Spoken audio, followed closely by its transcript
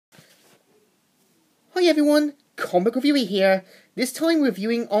Hi everyone, Comic Reviewer here, this time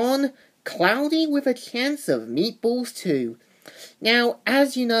reviewing on Cloudy with a Chance of Meatballs 2. Now,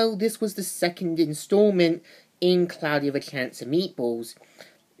 as you know, this was the second installment in Cloudy with a Chance of Meatballs.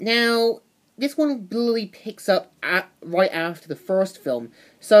 Now, this one literally picks up right after the first film,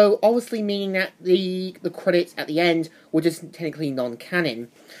 so obviously meaning that the credits at the end were just technically non-canon.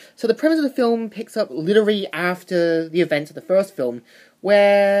 So the premise of the film picks up literally after the events of the first film,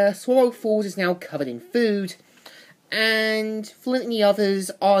 where Swallow Falls is now covered in food, and Flint and the others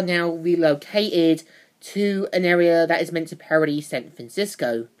are now relocated to an area that is meant to parody San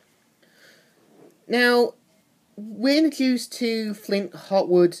Francisco. Now, we're introduced to Flint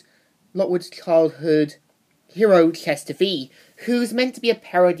Lockwood's childhood hero, Chester V, who's meant to be a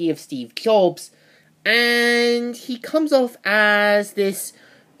parody of Steve Jobs, and he comes off as this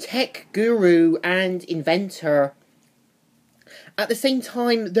tech guru and inventor. At the same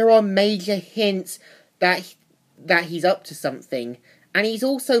time, there are major hints that he's up to something, and he's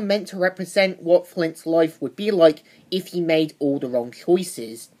also meant to represent what Flint's life would be like if he made all the wrong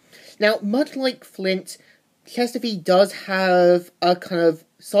choices. Now, much like Flint, Chester V does have a kind of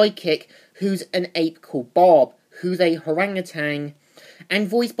sidekick who's an ape called Bob, who's a orangutan, and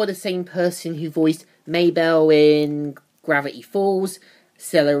voiced by the same person who voiced Maybelle in Gravity Falls,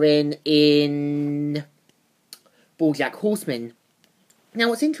 Celerin in BoJack Horseman. Now,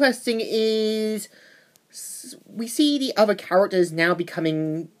 what's interesting is we see the other characters now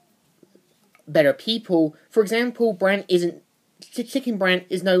becoming better people. For example, Chicken Brant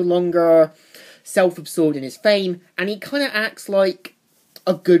is no longer self-absorbed in his fame, and he kind of acts like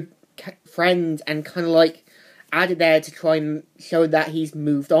a good friend and kind of like added there to try and show that he's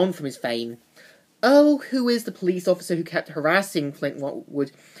moved on from his fame. Earl, who is the police officer who kept harassing Flint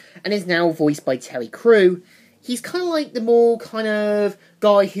Lockwood and is now voiced by Terry Crew, he's kind of like the more kind of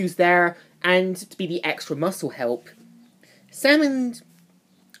guy who's there and to be the extra muscle help. Sam and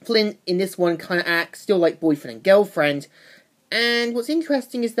Flint in this one kind of act still like boyfriend and girlfriend, and what's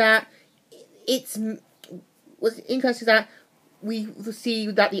interesting is that we see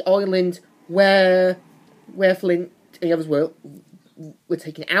that the island where Flint and the others were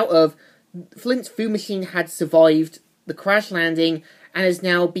taken out of, Flint's food machine had survived the crash landing and has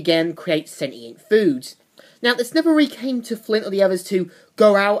now begun create sentient foods. Now, this never really came to Flint or the others to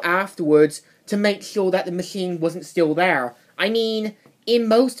go out afterwards to make sure that the machine wasn't still there. I mean, in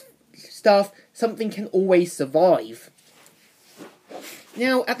most stuff, something can always survive.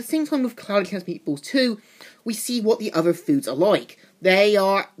 Now, at the same time with Cloudy Chance Meatballs 2, we see what the other foods are like.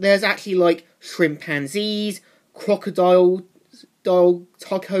 There's actually like chimpanzees, crocodile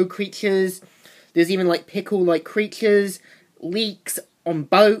taco creatures, there's even like pickle-like creatures, leeks on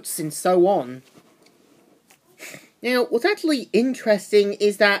boats, and so on. Now, what's actually interesting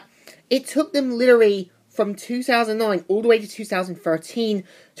is that it took them literally from 2009 all the way to 2013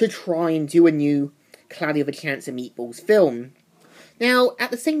 to try and do a new Cloudy with a Chance of Meatballs film. Now,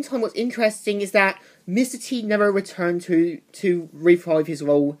 at the same time, what's interesting is that Mr. T never returned to revive his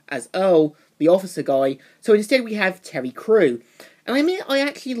role as Earl, the officer guy, so instead we have Terry Crew. And I mean, I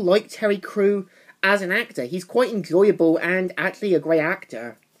actually like Terry Crew as an actor. He's quite enjoyable and actually a great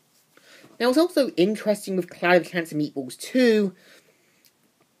actor. Now, what's also interesting with Cloudy with a Chance of Meatballs 2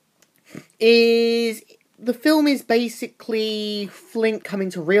 is the film is basically Flint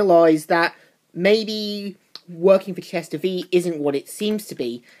coming to realise that maybe working for Chester V isn't what it seems to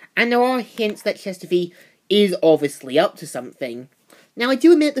be, and there are hints that Chester V is obviously up to something. Now, I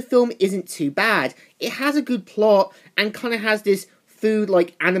do admit the film isn't too bad. It has a good plot and kind of has this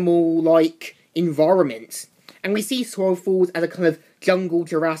food-like, animal-like environment. And we see Swallow Falls as a kind of jungle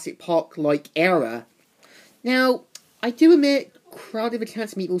Jurassic Park-like era. Now, I do admit Cloudy with a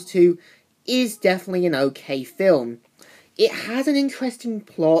Chance of Meatballs 2 is definitely an okay film. It has an interesting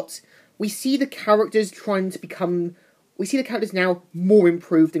plot. We see the characters now more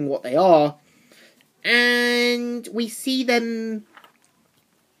improved than what they are. And we see them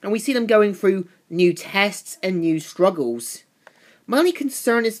going through new tests and new struggles. My only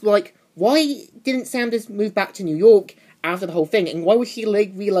concern is, like, why didn't Sam just move back to New York after the whole thing? And why was she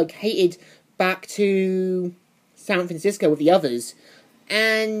relocated back to San Francisco with the others?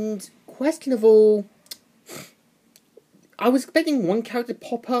 And, question of all, I was expecting one character to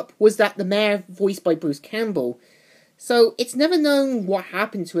pop up, was that the mayor voiced by Bruce Campbell. So, it's never known what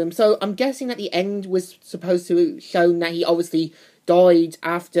happened to him, so I'm guessing that the end was supposed to show that he obviously died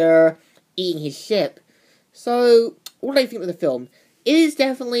after eating his ship. So, what do I think of the film? It is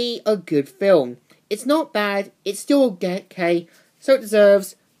definitely a good film. It's not bad, it's still okay, so it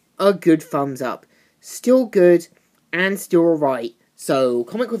deserves a good thumbs up. Still good, and still alright. So,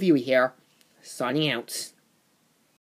 Comic Reviewer here. signing out.